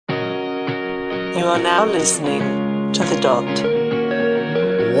You are now listening to The Dot.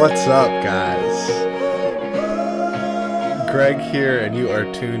 What's up, guys? Greg here, and you are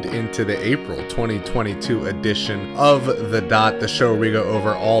tuned into the April 2022 edition of The Dot, the show where we go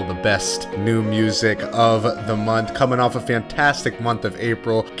over all the best new music of the month. Coming off a fantastic month of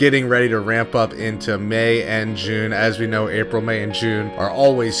April, getting ready to ramp up into May and June. As we know, April, May, and June are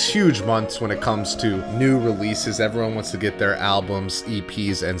always huge months when it comes to new releases. Everyone wants to get their albums,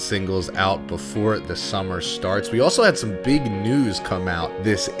 EPs, and singles out before the summer starts. We also had some big news come out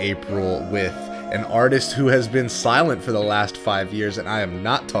this April with an artist who has been silent for the last 5 years, and I am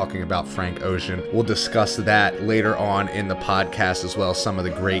not talking about Frank Ocean. We'll discuss that later on in the podcast, as well as some of the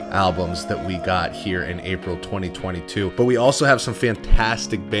great albums that we got here in April 2022. But we also have some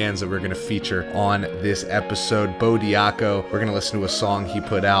fantastic bands that we're going to feature on this episode. Bo Diaco, we're going to listen to a song he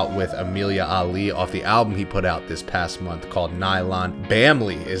put out with Amelia Ali off the album he put out this past month called Nylon.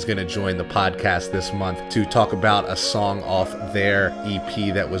 Bamley is going to join the podcast this month to talk about a song off their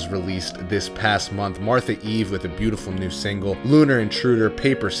EP that was released this past month. Martha Eve with a beautiful new single. Lunar Intruder,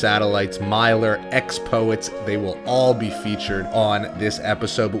 Paper Satellites, Myler, Ex-Poets, they will all be featured on this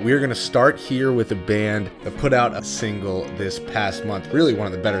episode. But we're going to start here with a band that put out a single this past month. Really one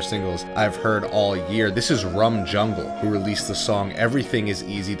of the better singles I've heard all year. This is Rum Jungle, who released the song Everything Is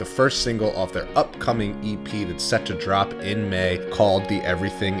Easy, the first single off their upcoming EP that's set to drop in May, called the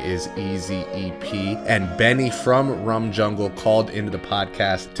Everything Is Easy EP. And Benny from Rum Jungle called into the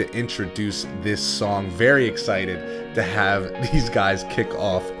podcast to introduce this song. Very excited to have these guys kick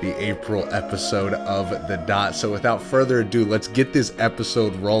off the April episode of The Dot. So without further ado, let's get this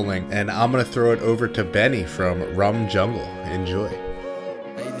episode rolling, and I'm going to throw it over to Benny from Rum Jungle. Enjoy.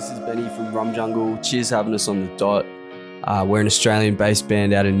 Hey, this is Benny from Rum Jungle. Cheers for having us on The Dot. We're an Australian-based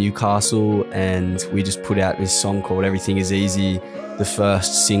band out of Newcastle, and we just put out this song called Everything Is Easy, the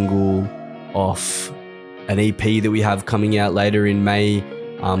first single off an EP that we have coming out later in May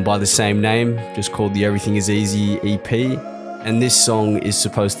by the same name, just called the Everything Is Easy EP. And this song is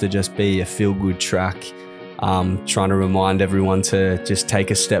supposed to just be a feel-good track, trying to remind everyone to just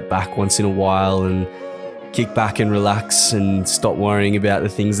take a step back once in a while and kick back and relax and stop worrying about the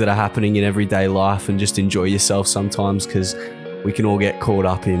things that are happening in everyday life and just enjoy yourself sometimes, because we can all get caught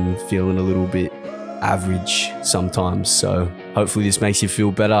up in feeling a little bit average sometimes. So hopefully this makes you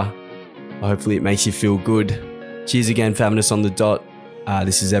feel better. Hopefully it makes you feel good. Cheers again for having us on The Dot.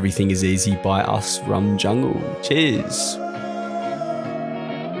 This is Everything Is Easy by us, Rum Jungle. Cheers.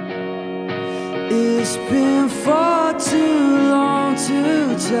 It's been far too long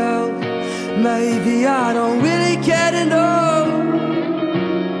to tell. Maybe I don't really care to know.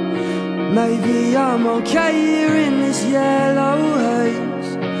 Maybe I'm okay here in this yellow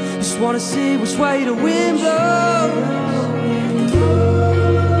haze. Just wanna see which way the wind blows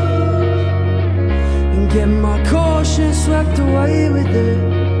and get my caution swept away with it,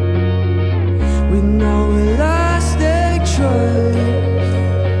 with no elastic trace.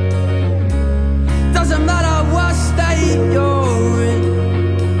 Doesn't matter what state you're in,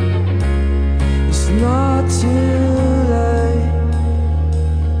 it's not too late.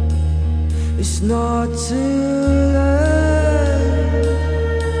 It's not too late.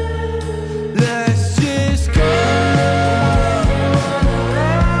 Let's just go.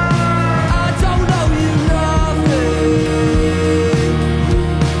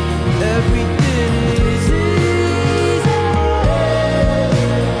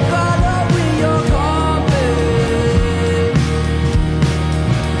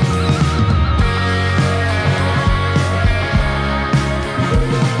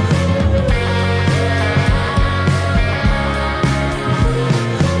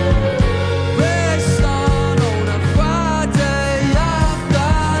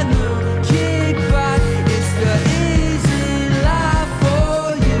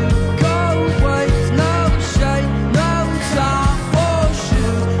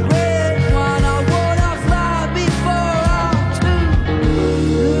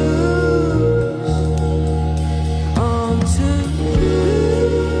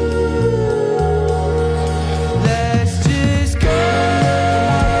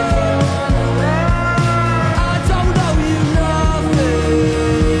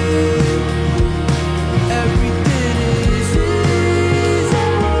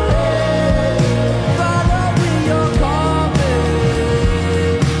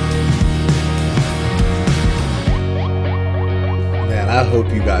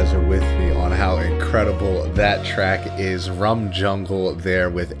 you guys are with me on how incredible that track is. Rum Jungle there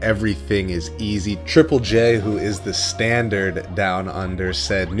with Everything Is Easy. Triple J, who is the standard down under,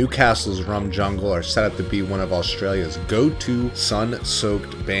 said Newcastle's Rum Jungle are set up to be one of Australia's go-to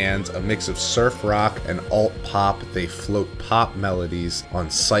sun-soaked bands, a mix of surf rock and alt pop. They float pop melodies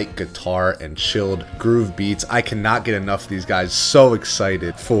on psych guitar and chilled groove beats. I cannot get enough of these guys. So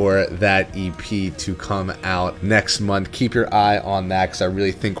excited for that EP to come out next month. Keep your eye on that because I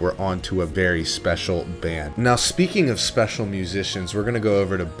really think we're on to a very special band. Now, speaking of special musicians, we're going to go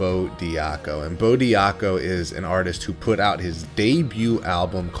over to Bo Diaco. And Bo Diaco is an artist who put out his debut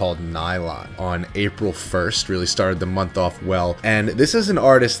album called Nylon on April 1st. Really started the month off well. And this is an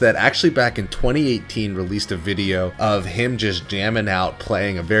artist that actually back in 2018 released a video of him just jamming out,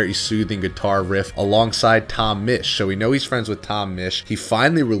 playing a very soothing guitar riff alongside Tom Misch. So we know he's friends with Tom Misch. He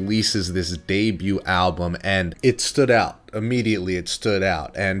finally releases this debut album and it stood out. Immediately it stood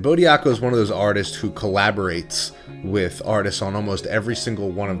out. And Bo Diaco is one of those artists who collaborates with artists on almost every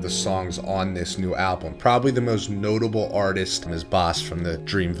single one of the songs on this new album. Probably the most notable artist is Boss from the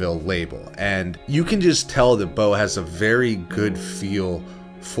Dreamville label. And you can just tell that Bo has a very good feel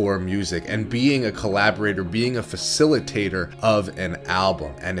for music and being a collaborator, being a facilitator of an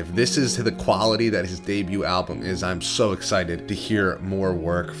album. And if this is the quality that his debut album is, I'm so excited to hear more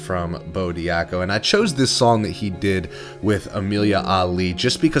work from Bo Diaco. And I chose this song that he did with Amelia Ali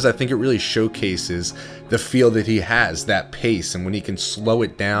just because I think it really showcases the feel that he has, that pace, and when he can slow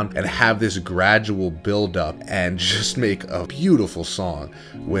it down and have this gradual build up and just make a beautiful song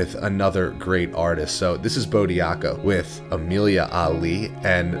with another great artist. So this is Bo Diaco with Amelia Ali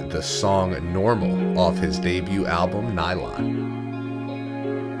and the song Normal off his debut album Nylon.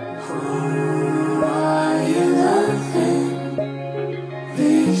 Who are you loving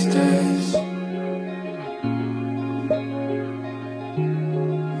these days?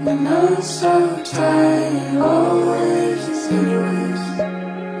 And I'm so tired, always anyways,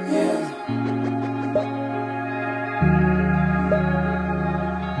 yeah.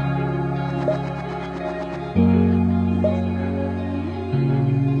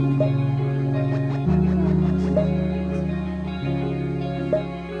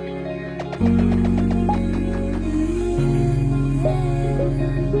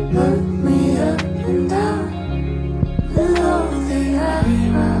 Look me up and down below the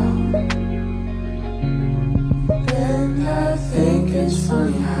eyebrow, and I think it's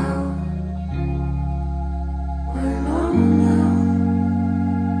funny how we're normal now.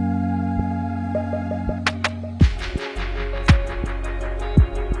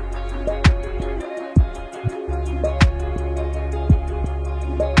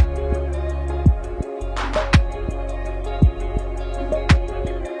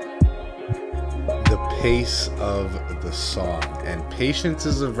 Pace of the song, and patience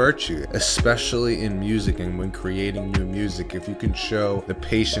is a virtue, especially in music and when creating new music. If you can show the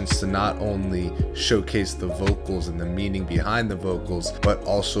patience to not only showcase the vocals and the meaning behind the vocals, but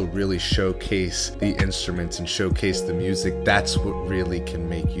also really showcase the instruments and showcase the music, that's what really can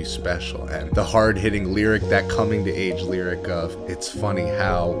make you special. And the hard-hitting lyric, that coming to age lyric of "It's funny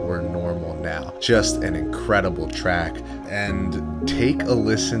how we're normal now," just an incredible track. And take a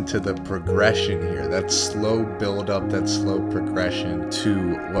listen to the progression here, that slow build up, that slow progression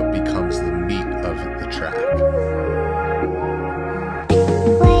to what becomes the meat of the track.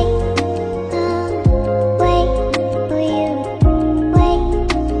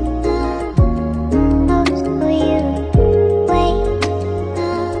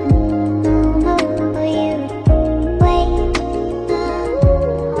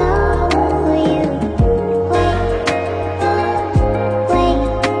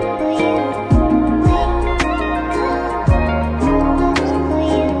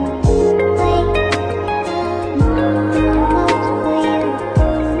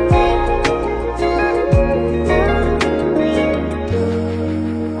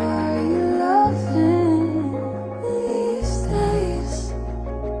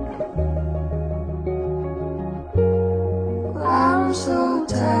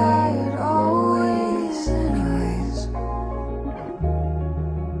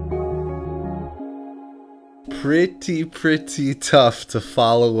 Pretty tough to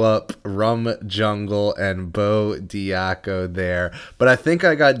follow up Rum Jungle and Bo Diaco there, but I think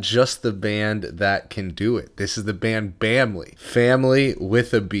I got just the band that can do it. This is the band Bamly. Family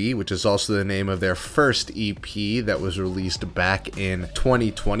with a B, which is also the name of their first EP that was released back in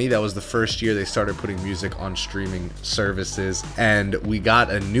 2020. That was the first year they started putting music on streaming services, and we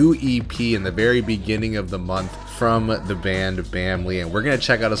got a new EP in the very beginning of the month from the band Bamly, and we're gonna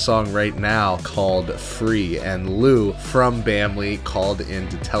check out a song right now called Free. And and Lou from Bamley called in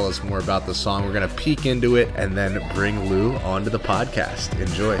to tell us more about the song. We're going to peek into it and then bring Lou onto the podcast.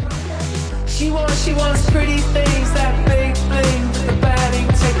 Enjoy. She wants pretty things, that big bling, but the bad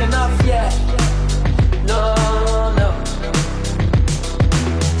ain't taken off yet. No.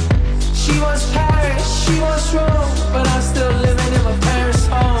 She wants Paris, she wants Rome, but I'm still living in my parents'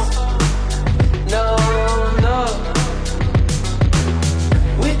 home. No.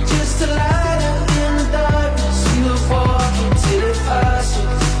 With just a light out in the darkness, we will walk until it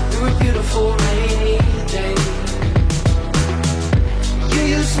passes through a beautiful rainy day. You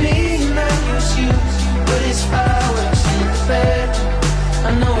use me and I use you, but it's fireworks in the bed. I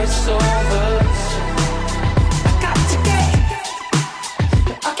know it's over. I got to go.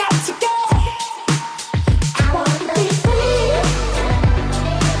 I wanna be free.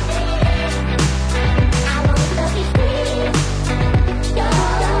 I wanna be free. I wanna be free.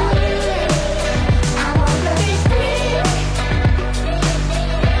 I wanna be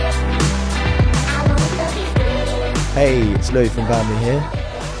free. Hey, it's Louis from Bamley here.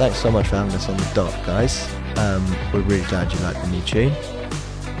 Thanks so much for having us on the dot, guys. We're really glad you like the new tune.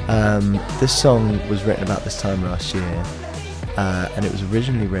 This song was written about this time last year, and it was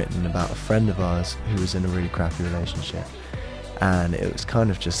originally written about a friend of ours who was in a really crappy relationship, and it was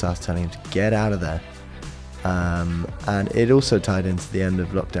kind of just us telling him to get out of there. And it also tied into the end of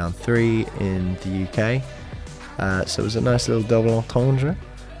Lockdown 3 in the UK, so it was a nice little double entendre.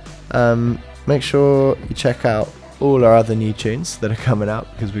 Make sure you check out all our other new tunes that are coming out,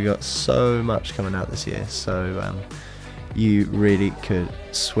 because we got so much coming out this year, so you really could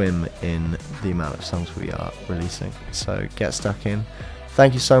swim in the amount of songs we are releasing, so get stuck in.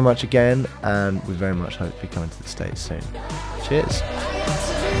 Thank you so much again, and we very much hope to be coming to the States soon. Cheers.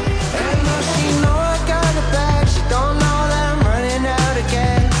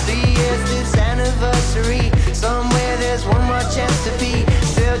 Somewhere there's one more chance to be.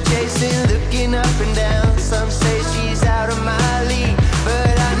 Still chasing, looking up and down. Some say she's out of my league,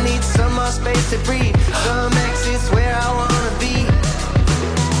 but I need some more space to breathe. Some exits where I wanna be.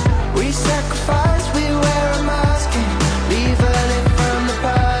 We sacrifice, we wear a mask and leave early from the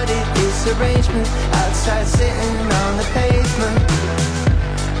party. This arrangement outside sitting on the pavement.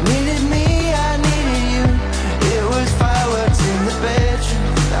 Needed me, I needed you. It was fireworks in the bedroom.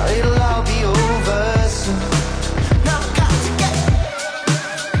 Now it'll all be over soon.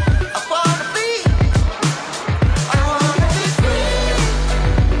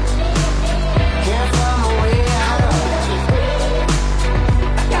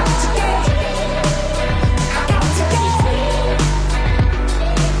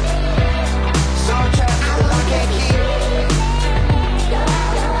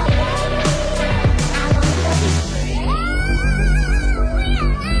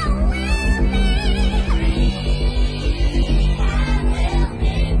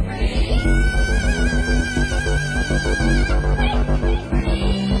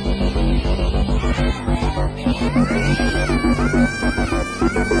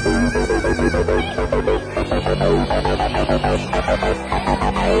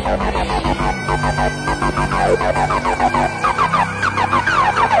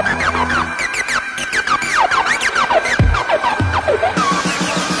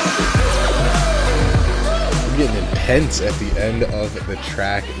 Intense at the end of the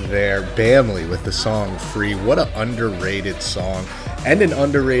track there. Bamley with the song Free. What an underrated song and an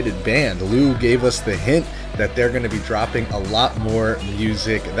underrated band. Lou gave us the hint that they're going to be dropping a lot more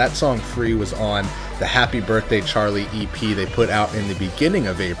music. That song Free was on the Happy Birthday Charlie EP they put out in the beginning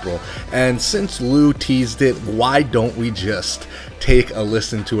of April. And since Lou teased it, why don't we just take a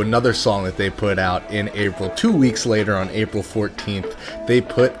listen to another song that they put out in April? 2 weeks later, on April 14th, they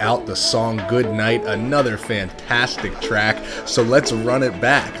put out the song Good Night, another fantastic track. So let's run it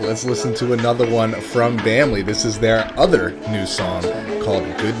back. Let's listen to another one from Bamley. This is their other new song called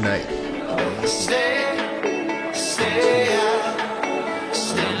Good Night. Stay out,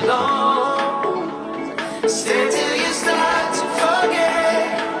 stay long, stay till you start to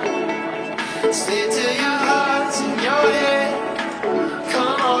forget, stay till your heart's in your head.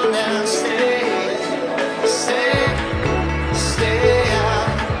 Come on now, stay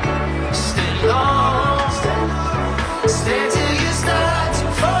out, stay long, stay till you start to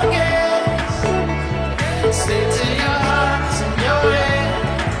forget, stay till your heart's in your head.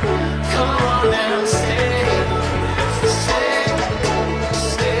 Come on now.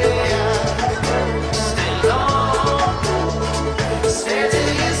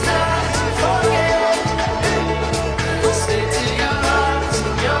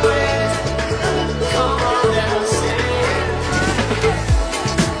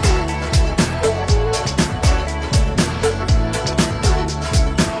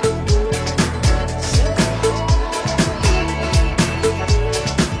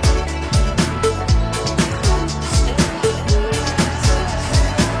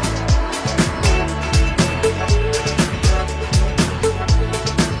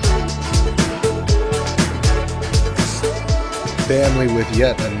 family with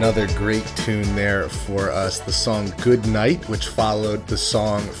yet another great tune there for us. The song Good Night, which followed the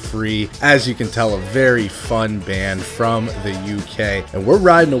song Free. As you can tell, a very fun band from the UK. And we're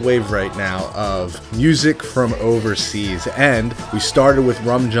riding a wave right now of music from overseas. And we started with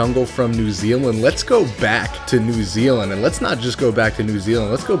Rum Jungle from New Zealand. Let's go back to New Zealand. And let's not just go back to New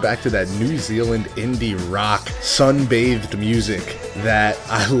Zealand. Let's go back to that New Zealand indie rock, sun-bathed music that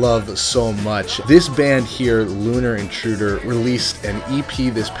I love so much. This band here, Lunar Intruder, released an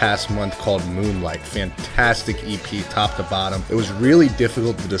EP this past month called Moonlight. Fantastic EP, top to bottom. It was really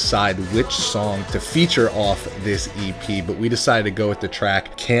difficult to decide which song to feature off this EP, but we decided to go with the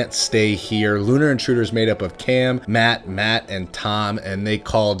track Can't Stay Here. Lunar Intruder is made up of Cam, Matt, and Tom, and they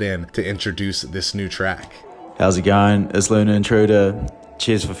called in to introduce this new track. How's it going? It's Lunar Intruder.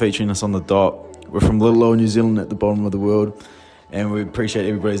 Cheers for featuring us on the dot. We're from little old New Zealand at the bottom of the world, and we appreciate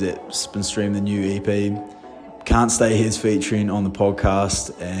everybody that's been streaming the new EP. Can't Stay Here's featuring on the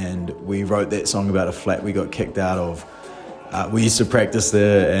podcast, and we wrote that song about a flat we got kicked out of. We used to practice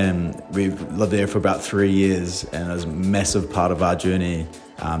there, and we lived there for about 3 years, and it was a massive part of our journey.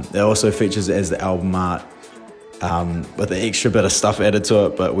 It also features as the album art with the extra bit of stuff added to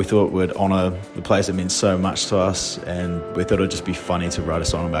it, but we thought we'd honour the place that meant so much to us, and we thought it'd just be funny to write a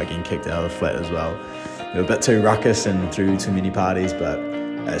song about getting kicked out of the flat as well. We were a bit too ruckus and threw too many parties, but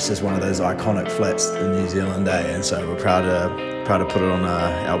it's just one of those iconic flats in New Zealand, and so we're proud to put it on our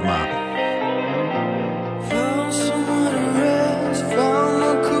album art.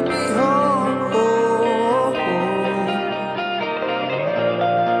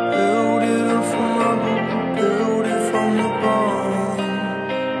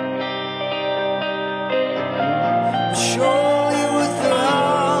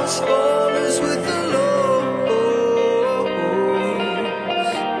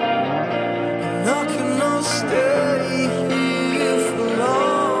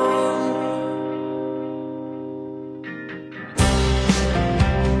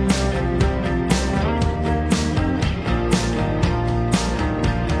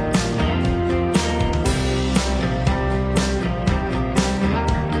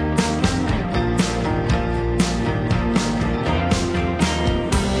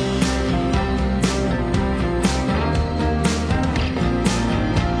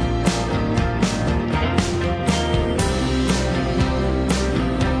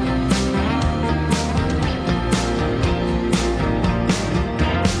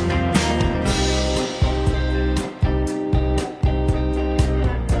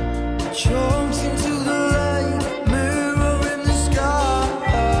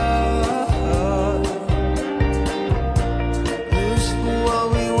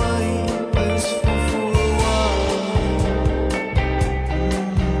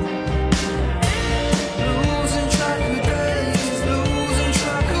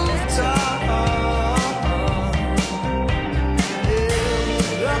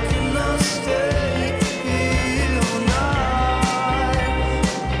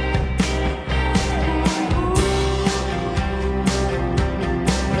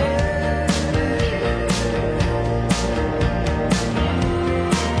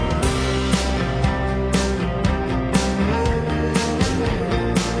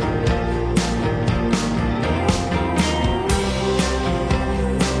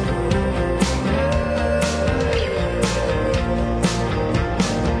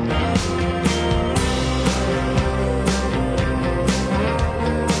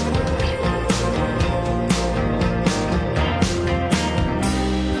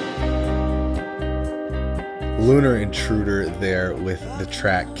 Lunar Intruder there with the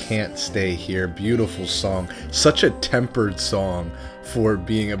track Can't Stay Here. Beautiful song. Such a tempered song for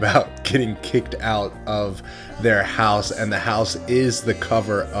being about getting kicked out of their house, and the house is the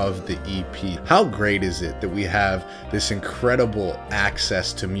cover of the EP. How great is it that we have this incredible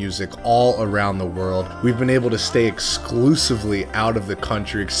access to music all around the world? We've been able to stay exclusively out of the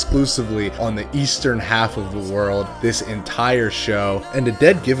country, exclusively on the eastern half of the world this entire show, and a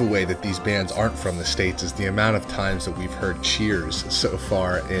dead giveaway that these bands aren't from the States is the amount of times that we've heard cheers so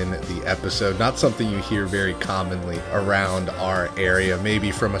far in the episode. Not something you hear very commonly around our area, maybe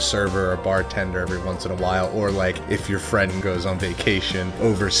from a server or bartender every once in a while, or like if your friend goes on vacation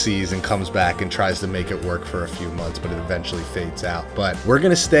overseas and comes back and tries to make it work for a few months, but it eventually fades out. But we're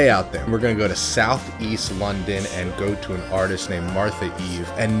gonna stay out there. We're gonna go to Southeast London and go to an artist named Martha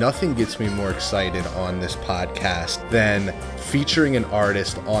Eve, and nothing gets me more excited on this podcast than featuring an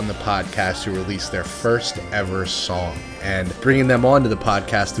artist on the podcast who released their first ever song and bringing them onto the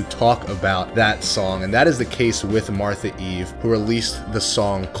podcast to talk about that song. And that is the case with Martha Eve, who released released the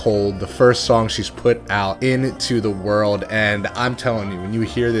song Cold, the first song she's put out into the world. And I'm telling you, when you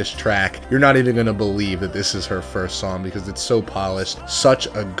hear this track, you're not even going to believe that this is her first song because it's so polished, such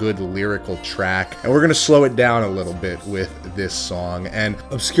a good lyrical track. And we're going to slow it down a little bit with this song. And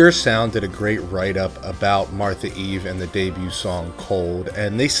Obscure Sound did a great write-up about Martha Eve and the debut song Cold.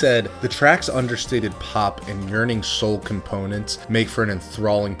 And they said, the track's understated pop and yearning soul components make for an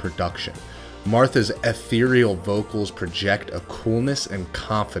enthralling production. Martha's ethereal vocals project a coolness and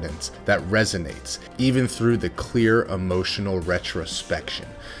confidence that resonates, even through the clear emotional retrospection.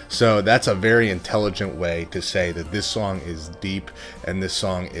 So that's a very intelligent way to say that this song is deep and this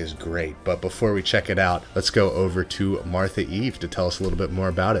song is great. But before we check it out, let's go over to Martha Eve to tell us a little bit more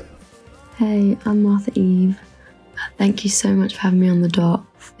about it. Hey, I'm Martha Eve. Thank you so much for having me on The Dot.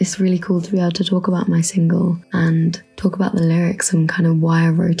 It's really cool to be able to talk about my single and talk about the lyrics and kind of why I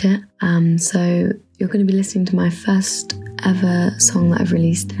wrote it. So you're going to be listening to my first ever song that I've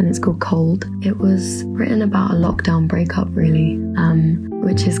released, and it's called Cold. It was written about a lockdown breakup, really,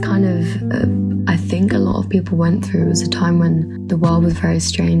 which is kind of, I think a lot of people went through. It was a time when the world was very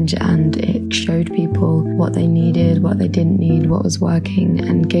strange, and it showed people what they needed, what they didn't need, what was working,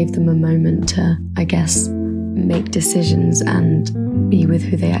 and gave them a moment to, I guess, make decisions and be with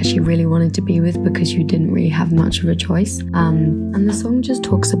who they actually really wanted to be with, because you didn't really have much of a choice. And the song just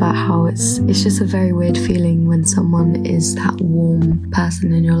talks about how it's just a very weird feeling when someone is that warm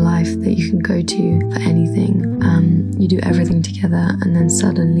person in your life that you can go to for anything. You do everything together, and then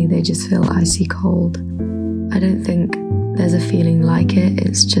suddenly they just feel icy cold. I don't think there's a feeling like it.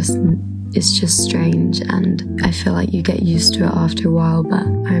 It's just strange, and I feel like you get used to it after a while. But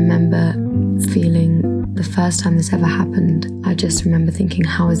I remember feeling the first time this ever happened, I just remember thinking,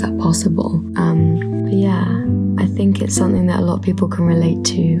 how is that possible? But yeah, I think it's something that a lot of people can relate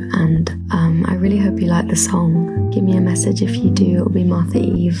to, and I really hope you like the song. Give me a message if you do. It'll be Martha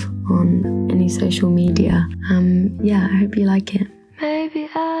Eve on any social media. Yeah, I hope you like it. Maybe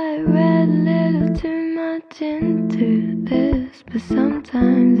I read a little too much into this, but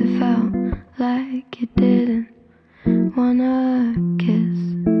sometimes it felt like you didn't wanna kiss.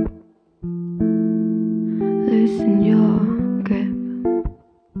 Loosen your grip.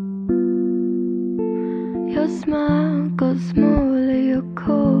 Your smile got smaller, your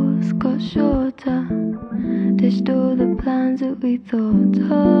course got shorter. Dished all the plans that we thought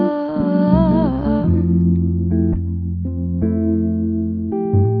of.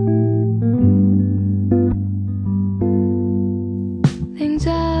 Things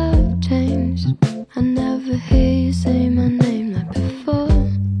have changed. I never hear you say my name like before.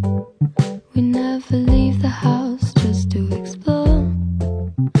 We never leave the house just to explore.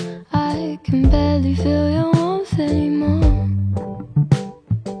 I can barely feel your warmth anymore.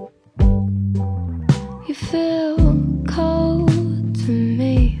 You feel cold to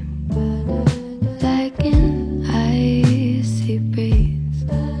me, like an icy breeze.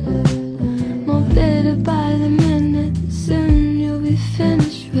 More bitter by the minute, soon you'll be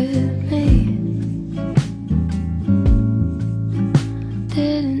finished with me.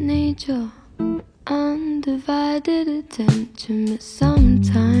 Didn't need your undivided attention, but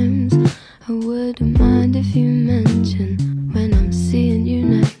sometimes I wouldn't mind if you mention when I'm seeing you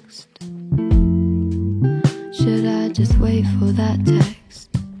next. Should I just wait for that text?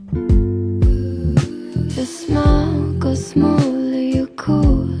 Your smile got smaller, your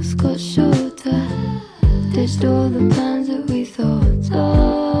course got shorter. Ditched all the plans that we thought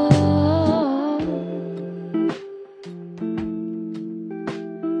of.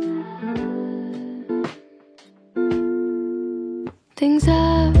 Things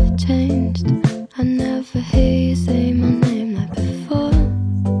have changed. I never hear you say my name like before.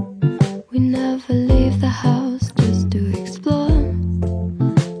 We never leave the house just to explore.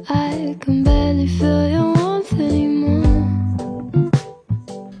 I can barely feel your warmth anymore.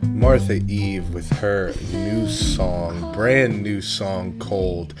 Martha Eve with her new song, brand new song,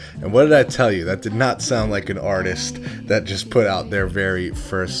 Cold. And what did I tell you? That did not sound like an artist that just put out their very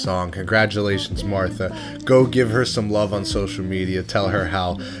first song. Congratulations, Martha. Go give her some love on social media. Tell her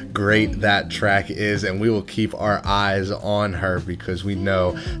how great that track is, and we will keep our eyes on her because we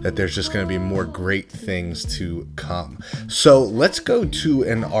know that there's just going to be more great things to come. So let's go to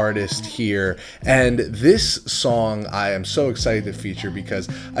an artist here, and this song I am so excited to feature because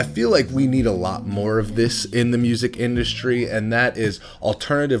I feel like we need a lot more of this in the music industry, and that is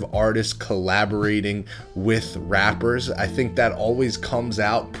alternative artists collaborating with rappers. I think that always comes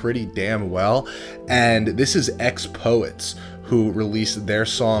out pretty damn well, and this is X Poets, who released their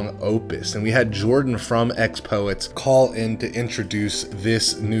song Opus. And we had Jordan from X Poets call in to introduce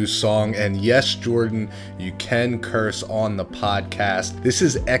this new song. And yes, Jordan, you can curse on the podcast. This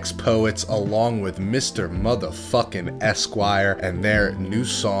is X Poets along with Mr. Motherfucking Esquire and their new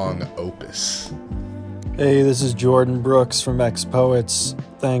song Opus. Hey, this is Jordan Brooks from X Poets.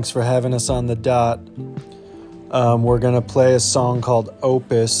 Thanks for having us on the dot. We're going to play a song called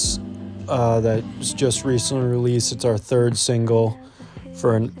Opus that was just recently released. It's our third single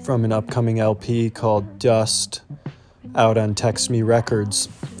from an upcoming LP called Dust, out on Text Me Records.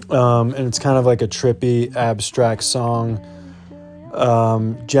 And it's kind of like a trippy, abstract song,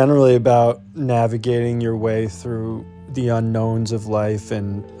 generally about navigating your way through the unknowns of life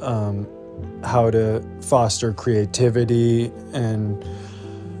and how to foster creativity and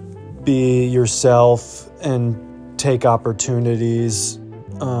be yourself and take opportunities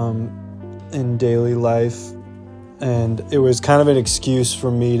in daily life. And it was kind of an excuse for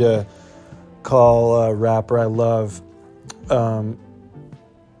me to call a rapper I love, I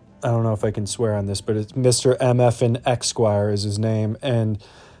don't know if I can swear on this, but it's Mr. MF Esquire is his name. And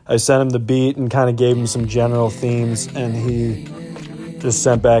I sent him the beat and kind of gave him some general themes, and he just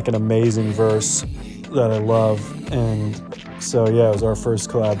sent back an amazing verse that I love. And so, yeah, it was our first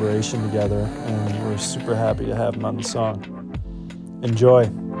collaboration together, and we're super happy to have him on the song.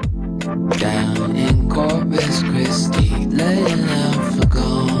 Enjoy. Down in Corpus Christi, laying out for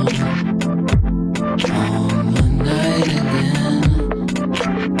gone. On the night again.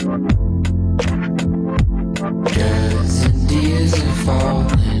 Birds and deers are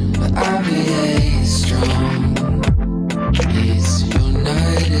falling, but IBA is strong. It's your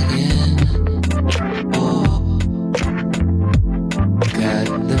night again. Oh, got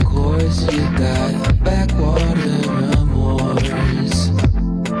the course, you got a backwater remorse.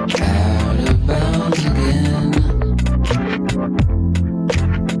 Out of bounds again.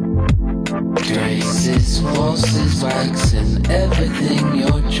 Graces, forces, waxing everything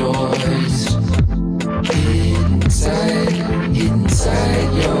your choice.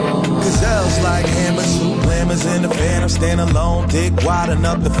 Inside your gazelles like hammers, glamours in the phantom, stand alone, dick wide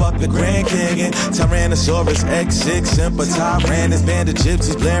enough to fuck the Grand Canyon. Tyrannosaurus X6, Semper Tyrannus, band of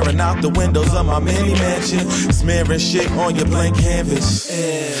gypsies blaring out the windows of my mini mansion, smearing shit on your blank canvas.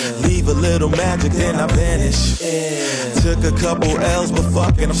 Leave a little magic, then I vanish. Took a couple L's, but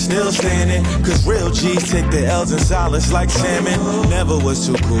fucking I'm still standing. Cause real G's take the L's in silence like salmon. Never was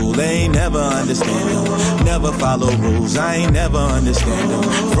too cool, they ain't never understand them. Never follow rules, I ain't never understand them.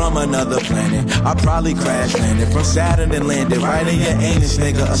 From another planet, I probably crash landed. From Saturn and landed right in your anus,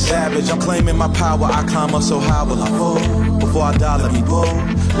 nigga, a savage. I'm claiming my power, I climb up so high, will I fall? Before I die, let me pull.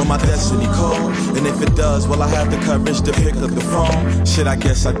 Will my destiny cold? And if it does, will I have the courage to pick up the phone? Shit, I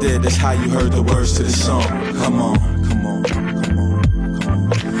guess I did, that's how you heard the words to this song. Come on, come on, come on, come on.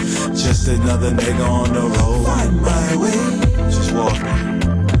 Just another nigga on the road. Find my way. Just walking,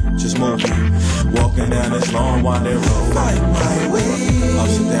 just moving. Walking down this long winding road. Find my way.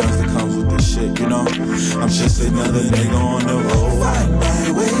 Ups and downs that comes with this shit, you know. I'm just another nigga on the road. Find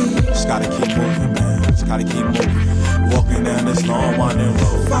my way. Just gotta keep moving, man. Just gotta keep moving. Walking down this long winding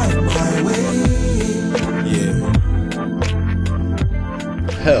road. Find my way. Yeah.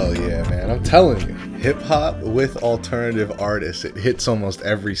 Hell yeah, man. I'm telling you. Hip-hop with alternative artists. It hits almost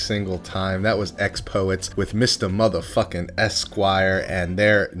every single time. That was X Poets with Mr. Motherfucking Esquire and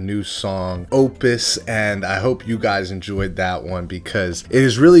their new song, Opus. And I hope you guys enjoyed that one because it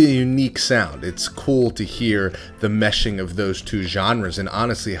is really a unique sound. It's cool to hear the meshing of those two genres and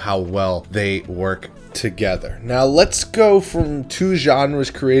honestly how well they work together. Now let's go from two genres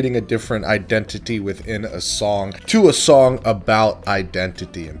creating a different identity within a song to a song about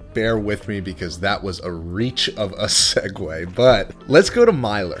identity. And bear with me because that was a reach of a segue, but let's go to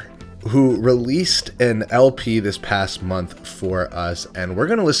Myler, who released an LP this past month for us, and we're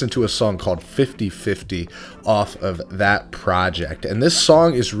going to listen to a song called 50/50 off of that project. And this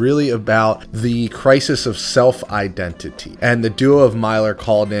song is really about the crisis of self-identity. And the duo of Myler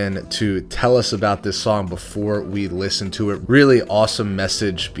called in to tell us about this song before we listen to it. Really awesome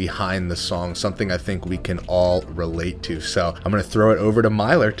message behind the song, something I think we can all relate to. So I'm going to throw it over to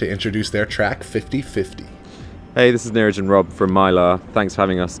Myler to introduce their track 50/50. Hey, this is Neeraj and Rob from Mylar. Thanks for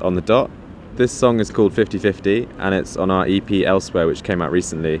having us on the dot. This song is called 50/50 and it's on our EP Elsewhere, which came out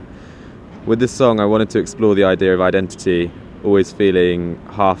recently. With this song, I wanted to explore the idea of identity, always feeling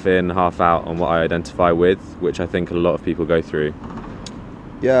half in, half out on what I identify with, which I think a lot of people go through.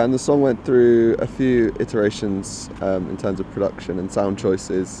 Yeah, and the song went through a few iterations in terms of production and sound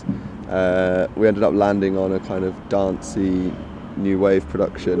choices. We ended up landing on a kind of dancey, new wave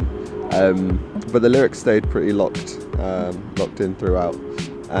production. but the lyrics stayed pretty locked in throughout.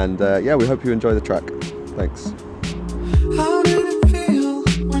 And yeah, we hope you enjoy the track. Thanks. How did it feel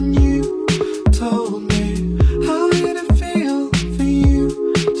when you told me? How did it feel for you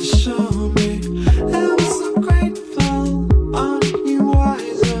to show me? It was so grateful, aren't you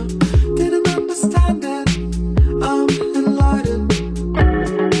wiser? Didn't understand it, I'm enlightened.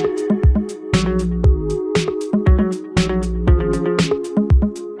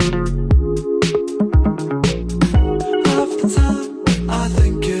 Half the time I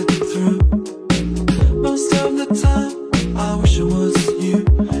think it through. Most of the time I wish it was you.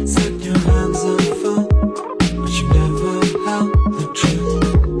 Set your hands on fire, but you never held the truth.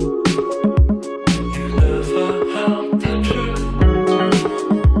 You never held the truth.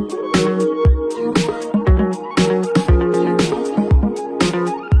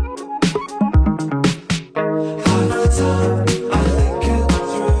 Half the time I think it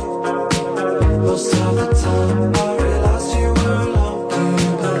through. Most of the time I realized you were alone. Do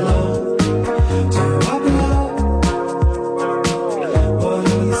you belong? Do I belong? What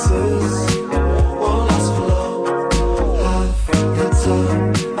this is won't last for long. Half the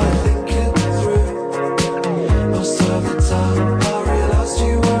time I think it through. Most of the time I realized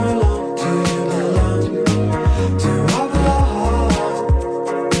you were alone. Do you belong? Do I belong?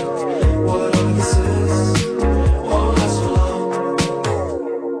 What this is won't last for long.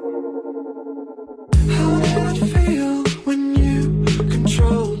 How did it feel when you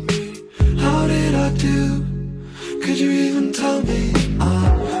controlled me? How did I do? Could you even tell me? I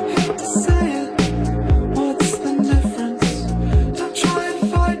hate to say it. What's the difference? Don't try and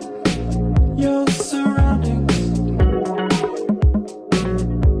fight your surroundings.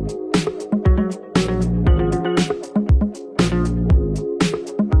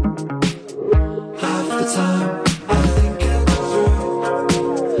 Half the time I think it through.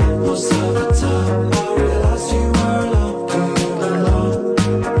 Most of the time I realized you were alone. Do you belong?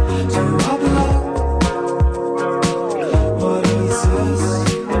 Do I belong? What this is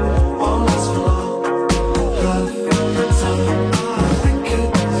won't last for long. Half the time I think it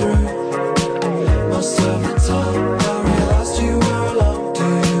through. Most of the time I realized you were alone. Do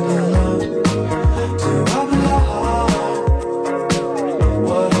you belong? Do I belong?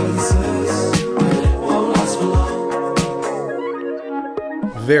 What this is won't last for long.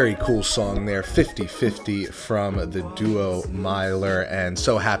 Very cool song there, 50/50 from the duo Myler, and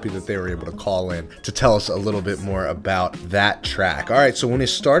so happy that they were able to call in to tell us a little bit more about that track. All right, so when we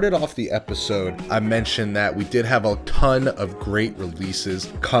started off the episode, I mentioned that we did have a ton of great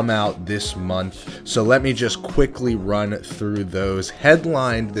releases come out this month, so let me just quickly run through those.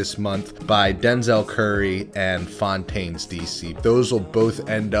 Headlined this month by Denzel Curry and Fontaines DC. Those will both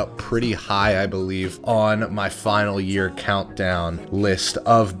end up pretty high, I believe, on my final year countdown list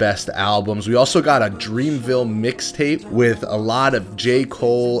of best albums. We also got a Dreamville mixtape with a lot of J.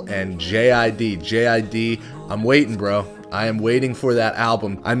 Cole and JID. JID, I'm waiting, bro. I am waiting for that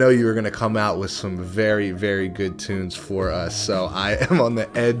album. I know you were going to come out with some very, very good tunes for us, so I am on the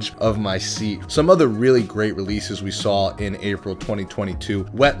edge of my seat. Some other really great releases we saw in April 2022.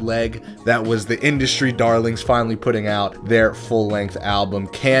 Wet Leg, that was the industry darlings finally putting out their full-length album.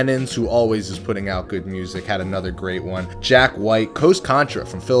 Cannons, who always is putting out good music, had another great one. Jack White, Coast Contra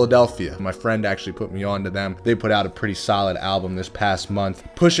from Philadelphia. My friend actually put me on to them. They put out a pretty solid album this past month.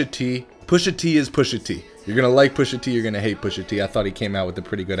 Pusha T. Pusha T is Pusha T. You're going to like Pusha T, you're going to hate Pusha T. I thought he came out with a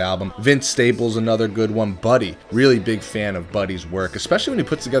pretty good album. Vince Staples, another good one. Buddy, really big fan of Buddy's work, especially when he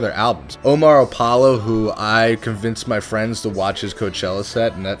puts together albums. Omar Apollo, who I convinced my friends to watch his Coachella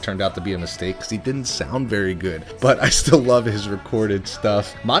set, and that turned out to be a mistake because he didn't sound very good, but I still love his recorded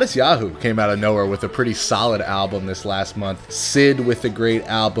stuff. Modest Yahoo came out of nowhere with a pretty solid album this last month. Sid with a great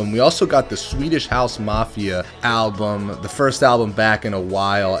album. We also got the Swedish House Mafia album, the first album back in a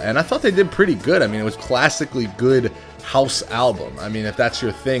while, and I thought they did pretty good. I mean, it was classically good house album. I mean, if that's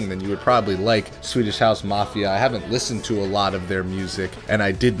your thing, then you would probably like Swedish House Mafia. I haven't listened to a lot of their music, and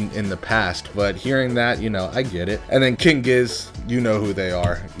I didn't in the past, but hearing that, you know, I get it. And then King Giz, you know who they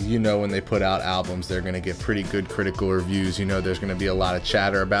are. You know when they put out albums, they're going to get pretty good critical reviews. You know there's going to be a lot of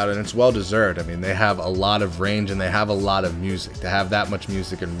chatter about it, and it's well deserved. I mean, they have a lot of range, and they have a lot of music. To have that much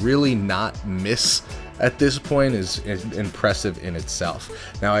music and really not miss at this point is impressive in itself.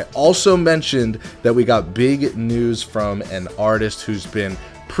 Now, I also mentioned that we got big news from an artist who's been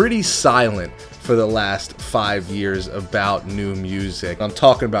pretty silent for the last 5 years about new music. I'm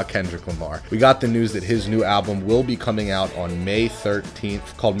talking about Kendrick Lamar. We got the news that his new album will be coming out on May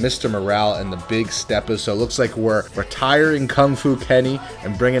 13th called Mr. Morale and the Big Steppa. So it looks like we're retiring Kung Fu Kenny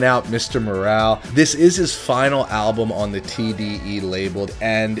and bringing out Mr. Morale. This is his final album on the TDE label,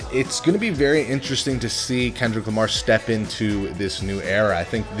 and it's going to be very interesting to see Kendrick Lamar step into this new era. I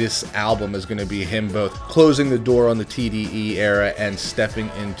think this album is going to be him both closing the door on the TDE era and stepping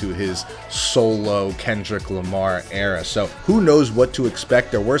into his solo Kendrick Lamar era. So who knows what to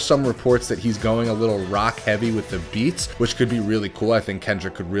expect. There were some reports that he's going a little rock heavy with the beats, which could be really cool. I think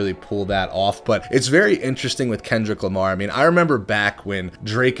Kendrick could really pull that off, but it's very interesting with Kendrick Lamar. I mean, I remember back when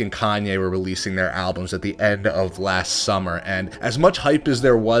Drake and Kanye were releasing their albums at the end of last summer, and as much hype as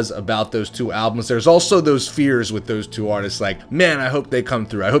there was about those two albums, there's also those fears with those two artists, like, man, I hope they come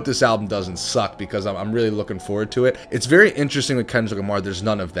through. I hope this album doesn't suck, because I'm really looking forward to it. It's very interesting with Kendrick Lamar. There's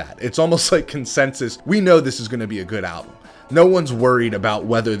none of that. It's almost like consensus. We know this is going to be a good album. No one's worried about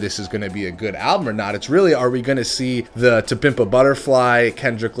whether this is going to be a good album or not. It's really, are we going to see the To Pimp a Butterfly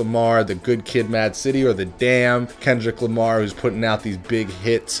Kendrick Lamar, the Good Kid Mad City, or the Damn Kendrick Lamar who's putting out these big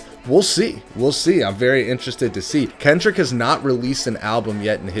hits? We'll see. We'll see. I'm very interested to see. Kendrick has not released an album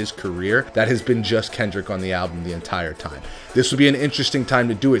yet in his career that has been just Kendrick on the album the entire time. This will be an interesting time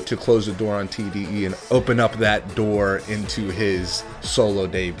to do it, to close the door on TDE and open up that door into his solo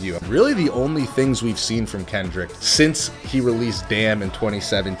debut. Really, the only things we've seen from Kendrick since he released Damn in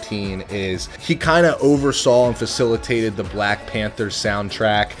 2017 is he kind of oversaw and facilitated the Black Panther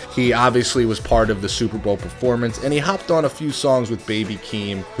soundtrack. He obviously was part of the Super Bowl performance, and he hopped on a few songs with Baby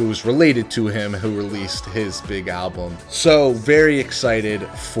Keem, who was related to him, who released his big album. So very excited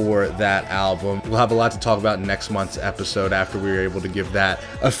for that album. We'll have a lot to talk about in next month's episode after we were able to give that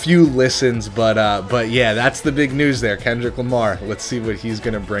a few listens, but yeah, that's the big news there. Kendrick Lamar. Let's see what he's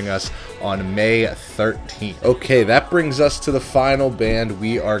gonna bring us on May 13th. Okay, that brings us to the final band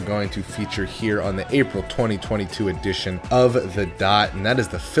we are going to feature here on the April 2022 edition of The Dot, and that is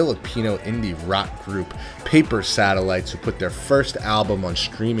the Filipino indie rock group Paper Satellites, who put their first album on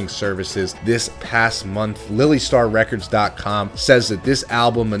streaming services this past month. LilyStarRecords.com says that this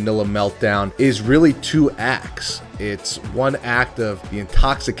album, Manila Meltdown, is really two acts. It's one act of the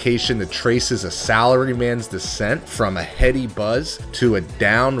intoxication that traces a salaryman's descent from a heady buzz to a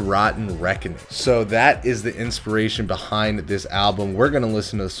down-rotten reckoning. So that is the inspiration behind this album. We're going to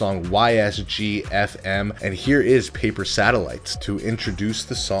listen to the song YSG FM, and here is Paper Satellites to introduce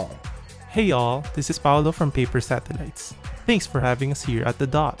the song. Hey y'all, this is Paolo from Paper Satellites. Thanks for having us here at The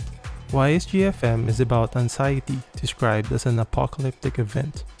Dot. YSG-FM is about anxiety described as an apocalyptic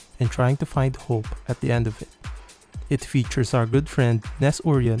event and trying to find hope at the end of it. It features our good friend Ness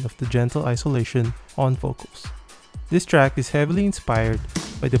Orion of The Gentle Isolation on vocals. This track is heavily inspired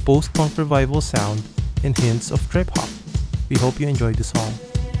by the post-punk revival sound and hints of trip-hop. We hope you enjoy the song.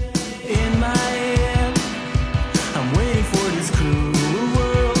 In my head, I'm waiting for this cruel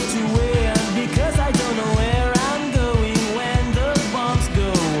world to end, because I don't know where I'm going when the bombs go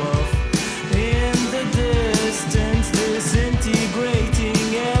off. In the distance,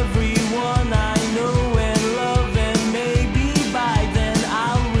 disintegrating everyone I know and love, and maybe by then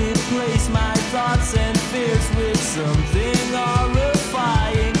I'll replace my thoughts and fears with something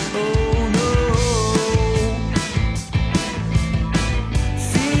horrifying. Oh no,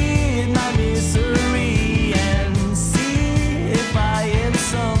 feed my misery and see if I am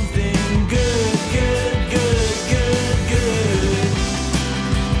something good, good, good, good, good.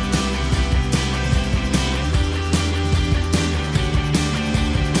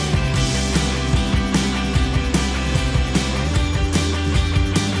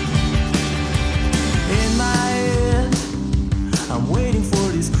 In my head, I'm waiting for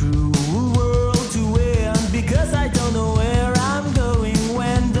this cruel world to end, because I don't know where I'm going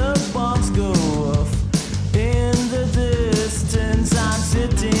when the bombs go off. In the distance, I'm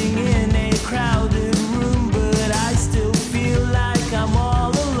sitting in a crowded room, but I still feel like I'm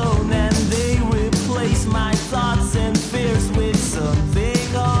all alone, and they replace my thoughts and fears with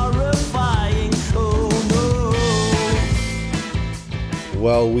something horrifying. Oh no.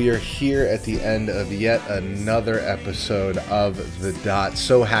 Well, we are here at the end of yet another episode of The Dot.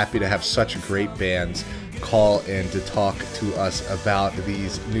 So happy to have such great bands call in to talk to us about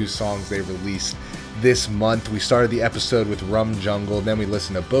these new songs they released this month. We started the episode with Rum Jungle, then we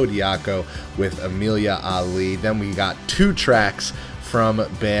listened to Bo Diaco with Amelia Ali, then we got two tracks from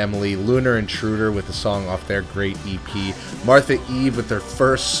Bamley, Lunar Intruder with a song off their great EP, Martha Eve with their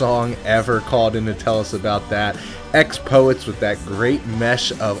first song ever called in to tell us about that, Ex-Poets with that great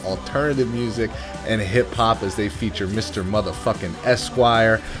mesh of alternative music and hip-hop as they feature Mr. Motherfucking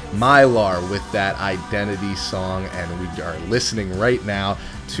Esquire. Mylar with that Identity song, and we are listening right now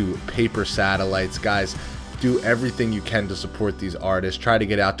to Paper Satellites. Guys, do everything you can to support these artists. Try to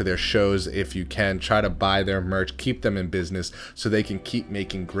get out to their shows if you can. Try to buy their merch. Keep them in business so they can keep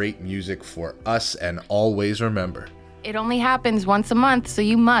making great music for us. And always remember, it only happens once a month, so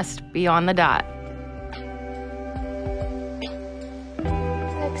you must be on the dot.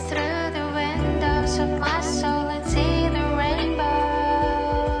 Look through the windows of my soul and see the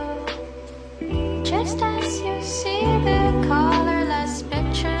rainbow. Just as you see the colorless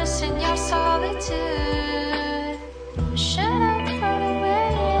pictures in your solitude.